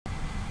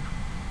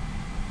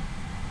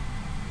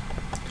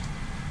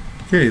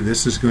Okay,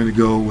 this is going to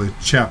go with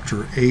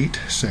Chapter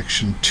 8,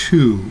 Section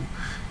 2,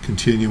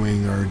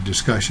 continuing our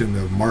discussion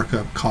of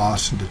markup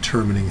costs and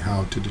determining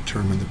how to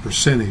determine the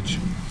percentage.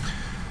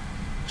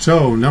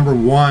 So, number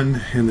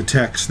 1 in the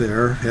text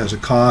there has a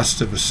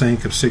cost of a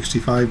sink of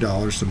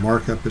 $65. The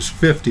markup is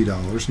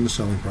 $50 and the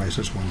selling price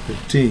is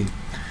 $115.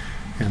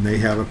 And they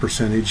have a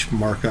percentage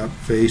markup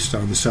based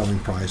on the selling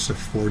price of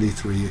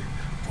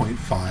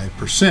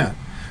 43.5%.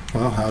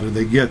 Well, how did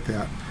they get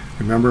that?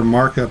 Remember,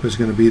 markup is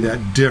going to be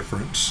that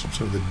difference.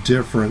 So the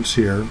difference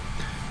here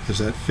is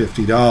at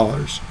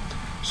 $50.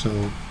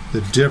 So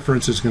the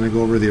difference is going to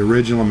go over the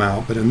original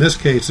amount, but in this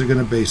case they're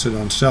going to base it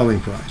on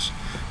selling price.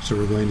 So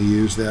we're going to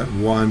use that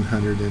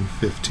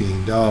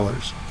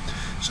 $115.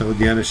 So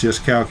again, it's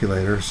just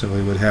calculator. So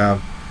we would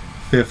have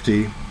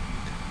 50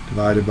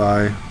 divided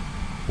by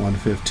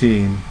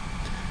 115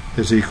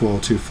 is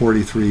equal to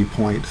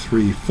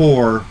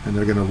 43.34, and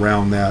they're going to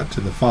round that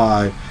to the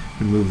 5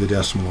 and move the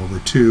decimal over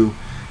 2.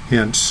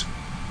 Hence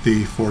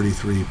the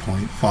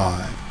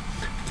 43.5.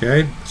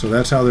 Okay, so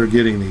that's how they're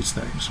getting these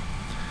things.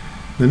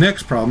 The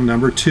next problem,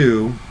 number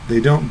 2, they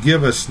don't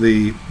give us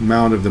the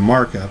amount of the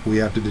markup. We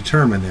have to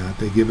determine that.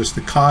 They give us the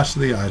cost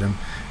of the item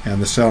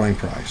and the selling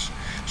price.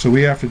 So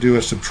we have to do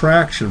a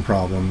subtraction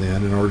problem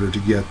then in order to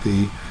get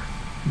the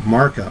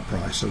markup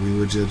price. So we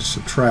would just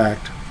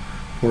subtract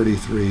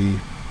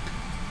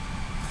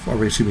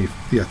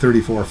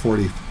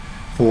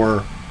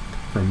 34.44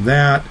 from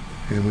that,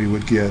 and we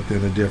would get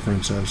then a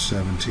difference of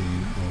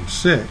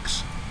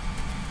 1706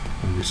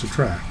 when we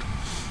subtract.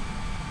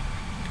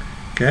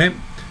 Okay,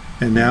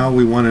 and now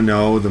we want to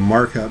know the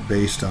markup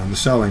based on the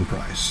selling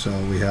price. So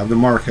we have the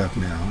markup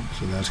now,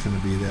 so that's going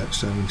to be that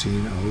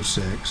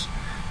 1706,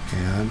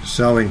 and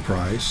selling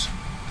price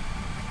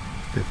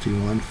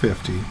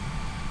 51.50,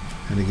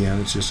 and again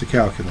it's just a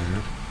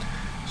calculator.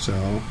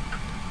 So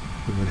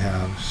we would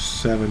have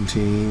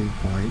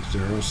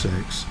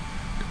 17.06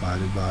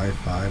 divided by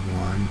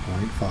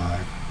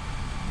 51.5,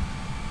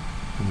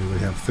 and we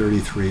would have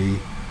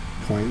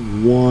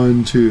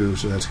 33.12,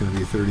 so that's going to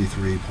be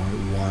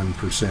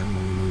 33.1% when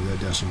we move that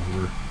decimal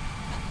over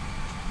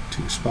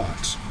 2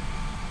 spots.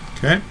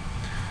 Okay?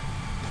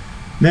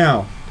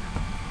 Now,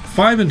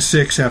 5 and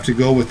 6 have to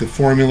go with the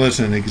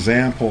formulas in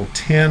example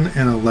 10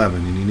 and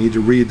 11, and you need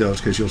to read those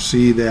because you'll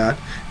see that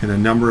in a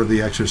number of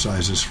the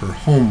exercises for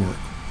homework.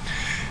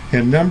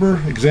 And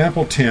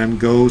example 10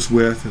 goes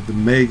with the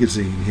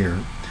magazine here,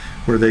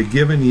 where they've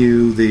given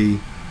you the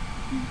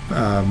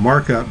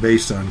markup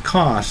based on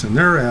cost, and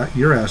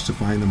you're asked to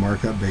find the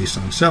markup based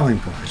on selling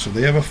price. So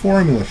they have a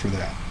formula for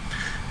that.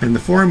 And the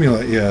formula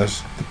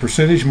is the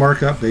percentage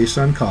markup based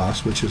on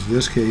cost, which in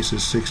this case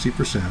is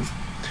 60%.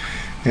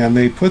 And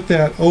they put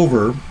that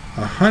over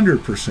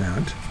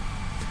 100%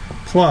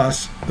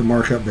 plus the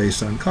markup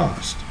based on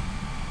cost.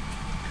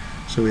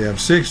 So we have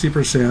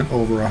 60%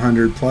 over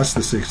 100 plus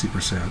the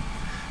 60%.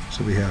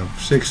 So we have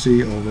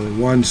 60 over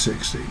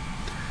 160.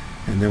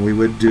 And then we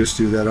would just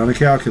do that on a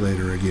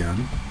calculator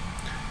again.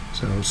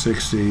 So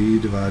 60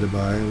 divided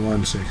by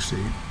 160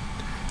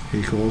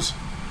 equals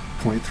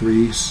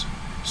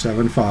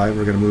 0.375.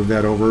 We're going to move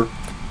that over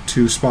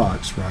 2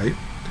 spots, right?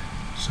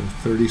 So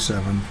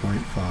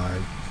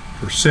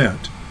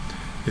 37.5%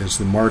 is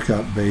the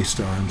markup based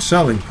on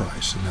selling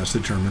price, and that's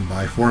determined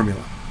by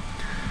formula.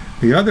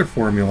 The other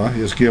formula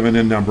is given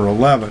in number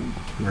 11,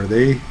 where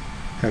they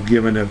have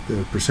given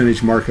the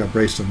percentage markup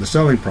based on the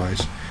selling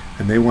price,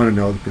 and they want to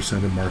know the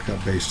percentage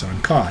markup based on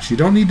cost. You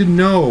don't need to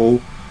know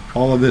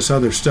all of this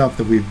other stuff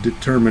that we've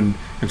determined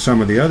in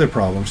some of the other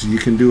problems. You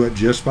can do it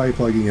just by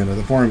plugging into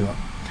the formula.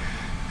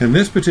 And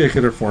this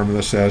particular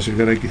formula says you're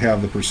going to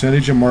have the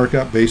percentage of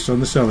markup based on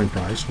the selling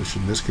price, which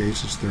in this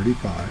case is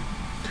 35,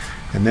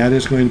 and that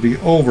is going to be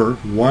over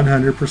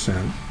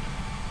 100%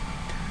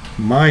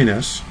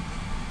 minus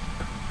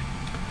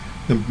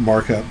the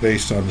markup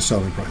based on the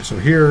selling price. So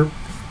here,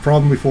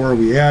 problem before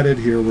we added,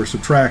 here we're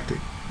subtracting.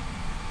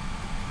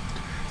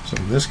 So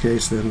in this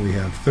case then we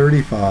have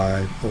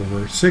 35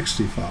 over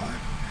 65,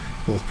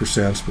 both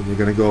percents, but we're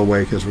going to go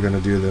away because we're going to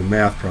do the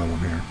math problem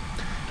here.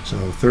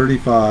 So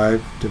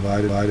 35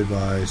 divided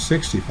by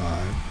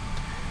 65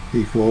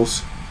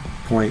 equals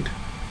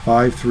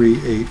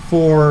 0.5384,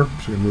 so we're going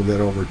to move that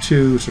over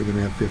 2, so we're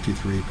going to have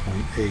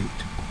 53.8.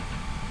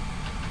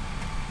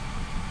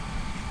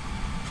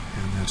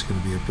 That's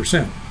going to be a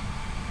percent.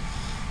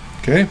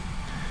 Okay,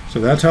 so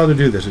that's how to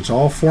do this. It's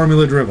all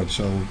formula driven,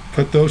 so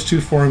put those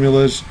 2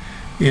 formulas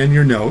in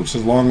your notes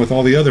along with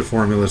all the other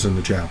formulas in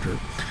the chapter,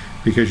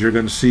 because you're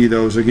going to see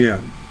those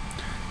again.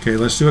 Okay,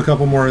 let's do a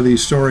couple more of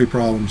these story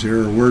problems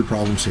here, or word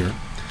problems here.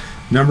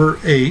 Number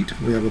 8,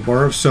 we have a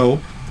bar of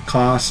soap. The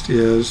cost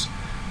is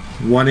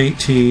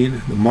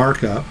 $118, the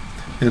markup,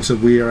 and so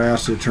we are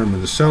asked to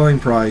determine the selling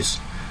price,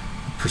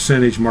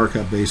 percentage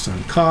markup based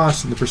on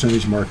cost, and the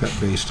percentage markup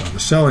based on the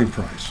selling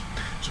price.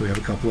 So we have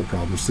a couple of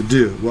problems to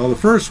do. Well, the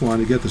first one,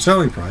 to get the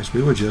selling price,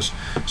 we would just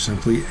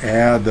simply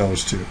add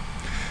those 2.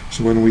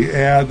 So when we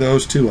add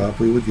those 2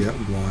 up, we would get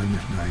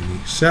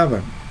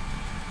 197.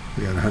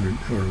 We got 100,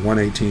 or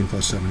 118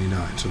 plus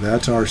 79. So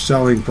that's our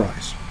selling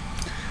price.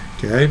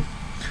 Okay,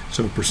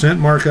 so percent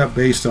markup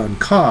based on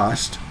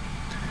cost.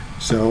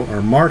 So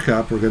our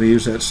markup, we're going to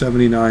use that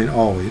 79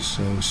 always.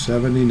 So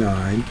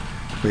 79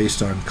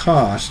 based on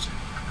cost,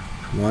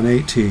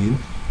 118.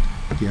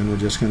 Again, we're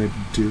just going to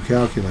do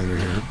calculator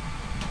here.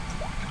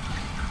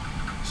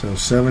 So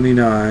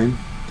 79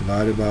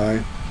 divided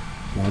by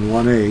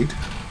 118,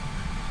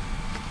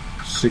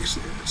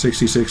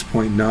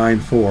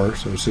 66.94.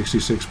 So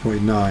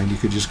 66.9. You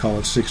could just call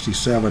it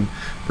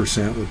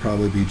 67%, would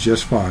probably be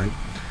just fine.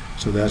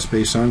 So that's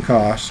based on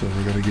cost. So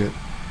we're going to get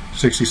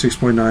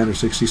 66.9 or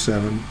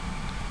 67.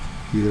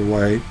 Either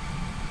way,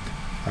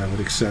 I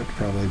would accept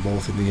probably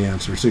both in the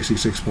answer.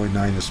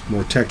 66.9 is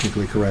more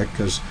technically correct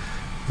because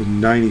the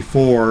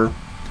 94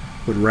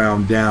 would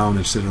round down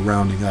instead of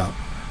rounding up.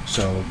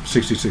 So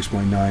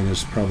 66.9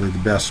 is probably the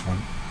best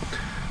one.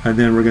 And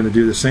then we're going to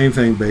do the same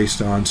thing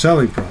based on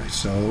selling price.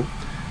 So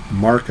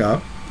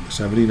markup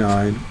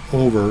 79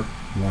 over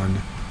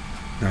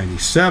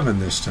 197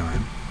 this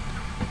time.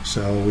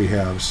 So we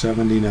have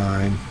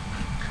 79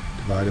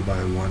 divided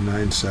by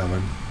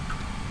 197.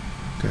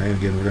 Okay,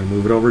 again, we're going to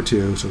move it over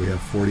 2, so we have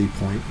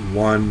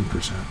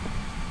 40.1%.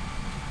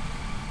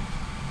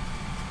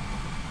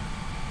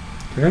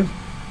 Okay,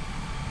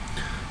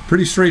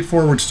 pretty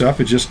straightforward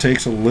stuff. It just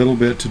takes a little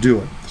bit to do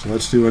it. So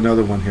let's do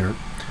another one here.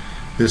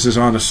 This is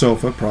on a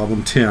sofa,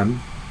 problem 10.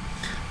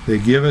 They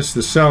give us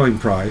the selling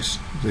price.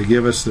 They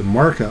give us the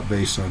markup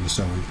based on the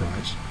selling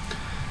price.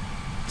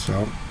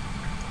 So,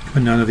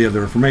 but none of the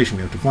other information.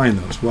 We have to find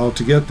those. Well,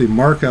 to get the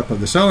markup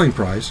of the selling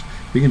price,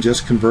 we can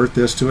just convert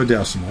this to a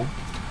decimal.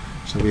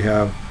 So we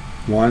have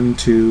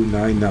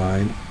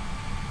 1299.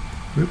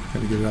 Oop,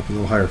 got to get it up a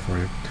little higher for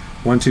you.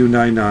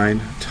 1299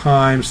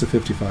 times the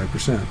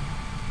 55%.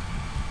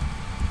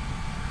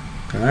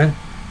 Okay,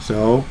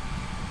 so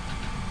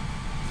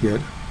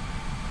get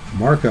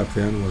markup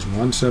then was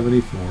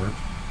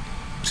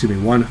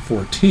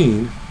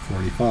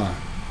 114.45. All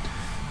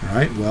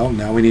right. Well,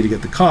 now we need to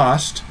get the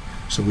cost.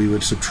 So we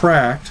would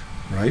subtract,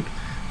 right,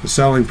 the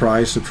selling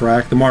price,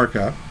 subtract the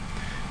markup,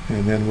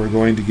 and then we're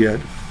going to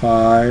get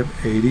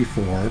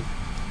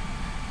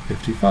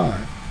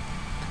 584.55.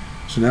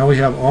 So now we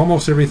have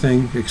almost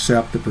everything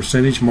except the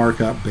percentage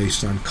markup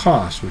based on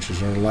cost, which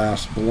is our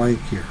last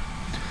blank here.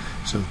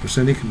 So the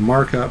percentage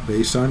markup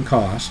based on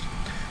cost,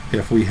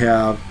 if we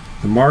have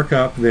the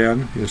markup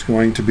then is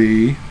going to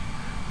be,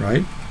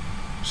 right,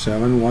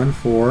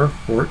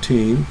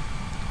 714.14,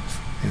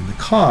 and the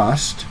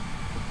cost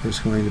is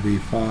going to be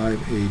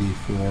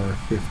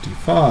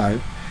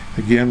 584.55.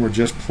 Again, we're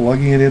just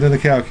plugging it into the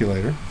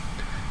calculator.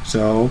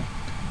 So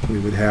we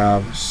would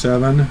have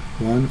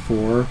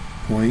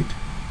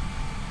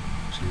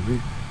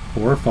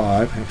 714.45.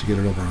 I have to get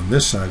it over on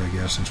this side, I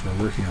guess, since we're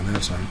working on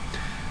that side.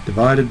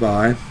 Divided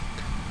by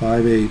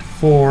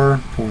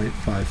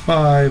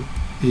 584.55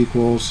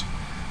 equals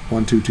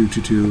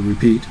 12222.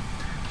 Repeat.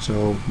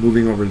 So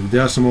moving over to the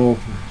decimal,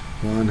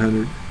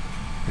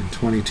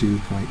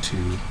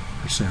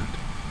 122.2%.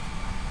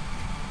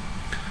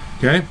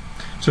 Okay,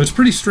 so it's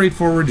pretty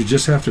straightforward. You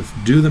just have to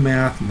do the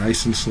math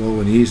nice and slow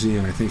and easy,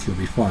 and I think you'll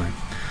be fine.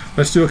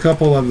 Let's do a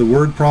couple of the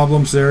word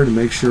problems there to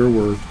make sure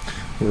we're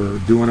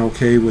doing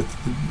okay with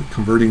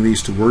converting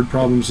these to word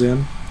problems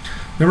in.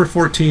 Number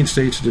 14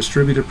 states a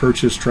distributor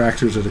purchased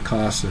tractors at a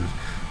cost of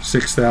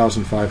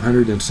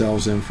 $6,500 and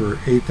sells them for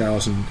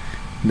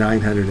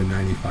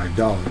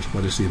 $8,995.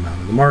 What is the amount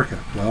of the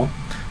markup? Well,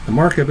 the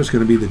markup is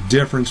going to be the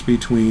difference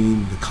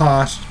between the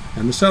cost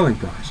and the selling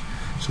price.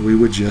 So we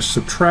would just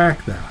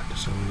subtract that.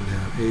 So we would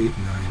have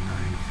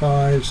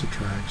 8,995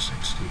 subtract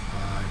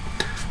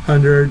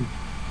 6,500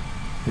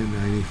 and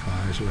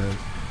 95. So we have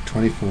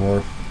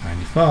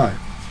 24.95.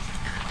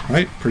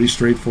 Right? Pretty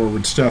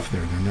straightforward stuff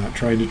there. They're not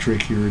trying to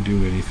trick you or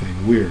do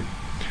anything weird.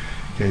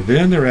 Okay,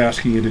 then they're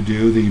asking you to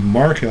do the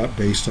markup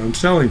based on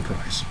selling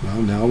price.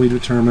 Well, now we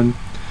determine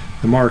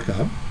the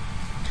markup,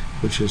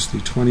 which is the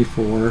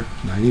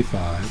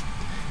 24.95,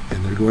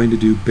 and they're going to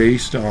do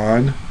based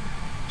on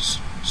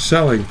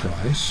selling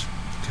price.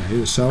 Okay,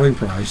 the selling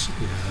price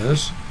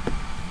is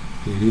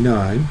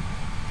 89.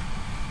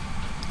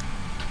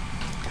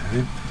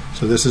 Okay,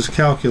 so this is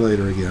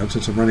calculator again.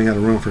 Since I'm running out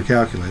of room for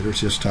calculators,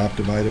 just top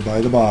divided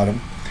by the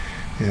bottom,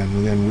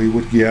 and then we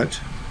would get.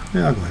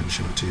 Yeah, I'll go ahead and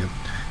show it to you.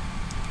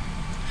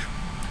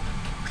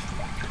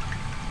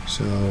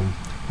 So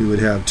we would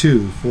have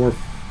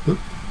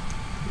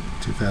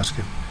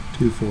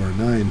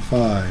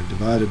 2495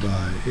 divided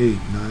by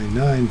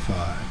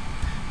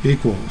 8995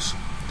 equals.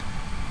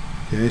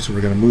 Okay, so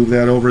we're going to move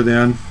that over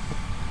then,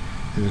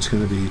 and it's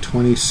going to be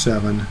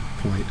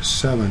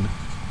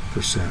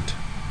 27.7%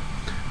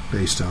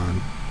 based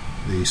on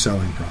the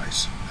selling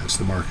price. That's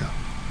the markup.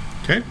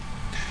 Okay,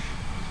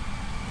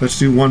 let's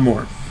do one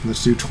more.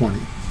 Let's do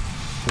 20.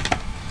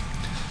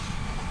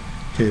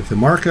 Okay, if the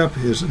markup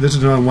is, this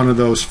is one of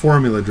those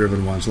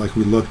formula-driven ones like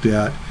we looked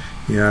at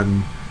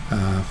in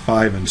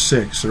 5 and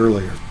 6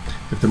 earlier.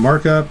 If the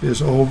markup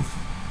is on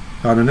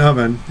an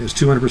oven is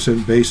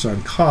 200% based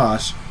on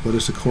cost, what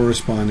is the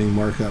corresponding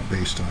markup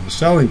based on the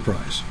selling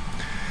price?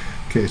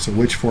 Okay, so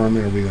which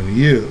formula are we going to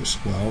use?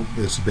 Well,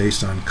 it's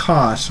based on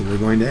cost, so we're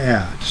going to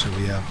add. So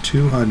we have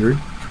 200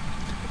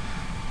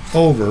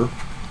 over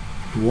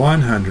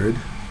 100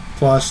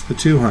 plus the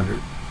 200.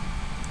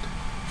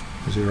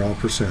 These are all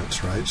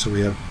percents, right? So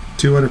we have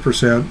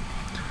 200%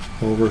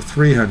 over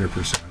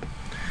 300%.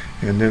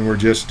 And then we're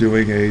just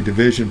doing a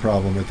division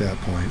problem at that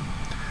point.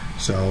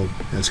 So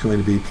that's going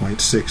to be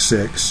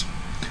 0.66.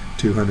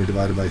 200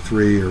 divided by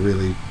 3, or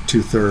really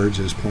 2/3,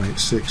 is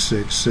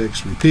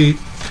 0.666. Repeat,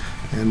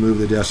 and move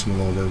the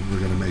decimal over. We're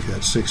going to make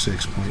that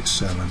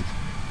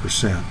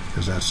 66.7%,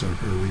 because that's a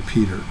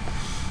repeater.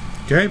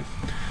 Okay,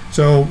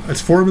 so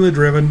it's formula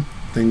driven.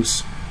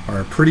 Things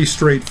are pretty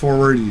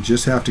straightforward. You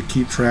just have to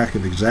keep track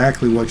of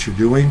exactly what you're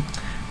doing,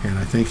 and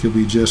I think you'll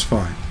be just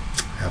fine.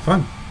 Have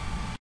fun.